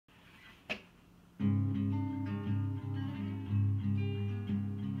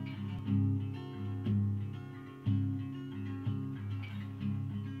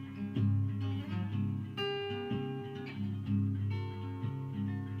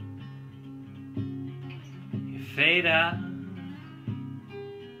fade out.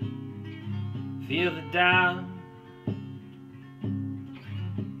 Feel the doubt.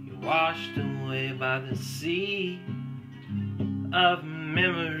 You're washed away by the sea of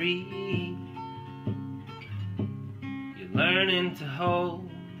memory. You're learning to hold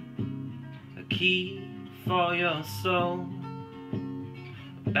a key for your soul,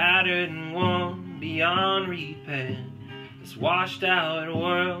 battered and worn beyond repair. This washed out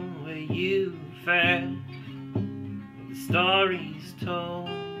world where you fare, the stories told.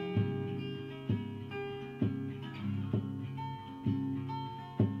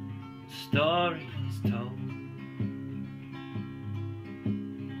 Stories told.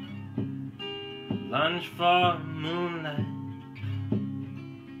 Lunge for moonlight,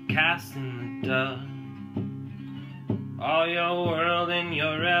 cast in the dark. All your world and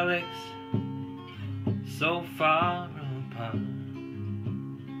your relics so far apart,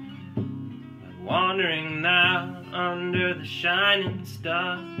 but wandering now under the shining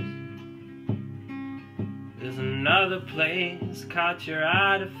stars. There's another place caught your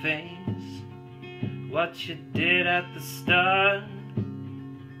eye to face what you did at the start.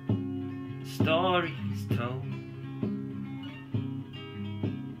 Stories told.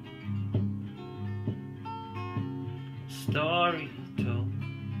 Stories told.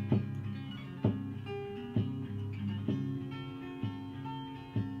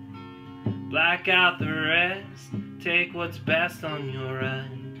 Black out the rest, take what's best on your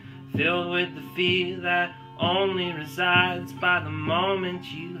ride, filled with the fear that only resides by the moment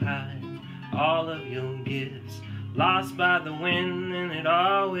you hide all of your gifts, lost by the wind, and it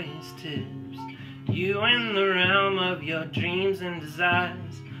always tips you in the realm of your dreams and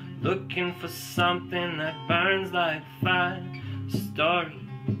desires, looking for something that burns like fire. Stories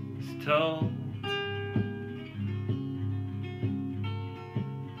told.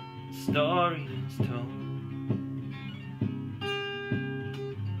 Stories told.